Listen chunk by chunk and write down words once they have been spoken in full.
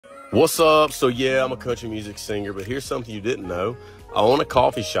What's up? So yeah, I'm a country music singer, but here's something you didn't know. I own a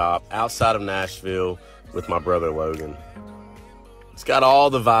coffee shop outside of Nashville with my brother Logan. It's got all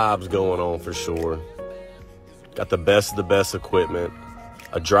the vibes going on for sure. Got the best of the best equipment,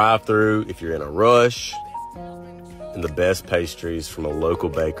 a drive-through if you're in a rush, and the best pastries from a local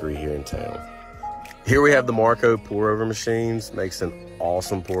bakery here in town. Here we have the Marco pour-over machines. Makes an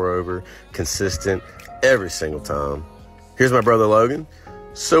awesome pour-over, consistent every single time. Here's my brother Logan.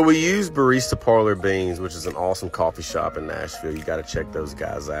 So we use Barista Parlor Beans, which is an awesome coffee shop in Nashville. You got to check those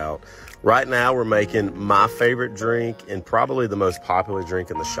guys out. Right now, we're making my favorite drink and probably the most popular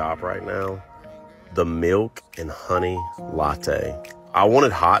drink in the shop right now, the milk and honey latte. I want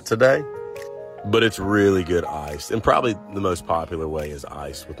it hot today, but it's really good iced. And probably the most popular way is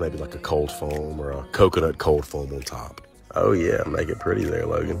iced with maybe like a cold foam or a coconut cold foam on top. Oh yeah, make it pretty there,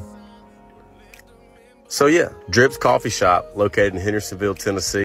 Logan. So yeah, Drip's Coffee Shop, located in Hendersonville, Tennessee.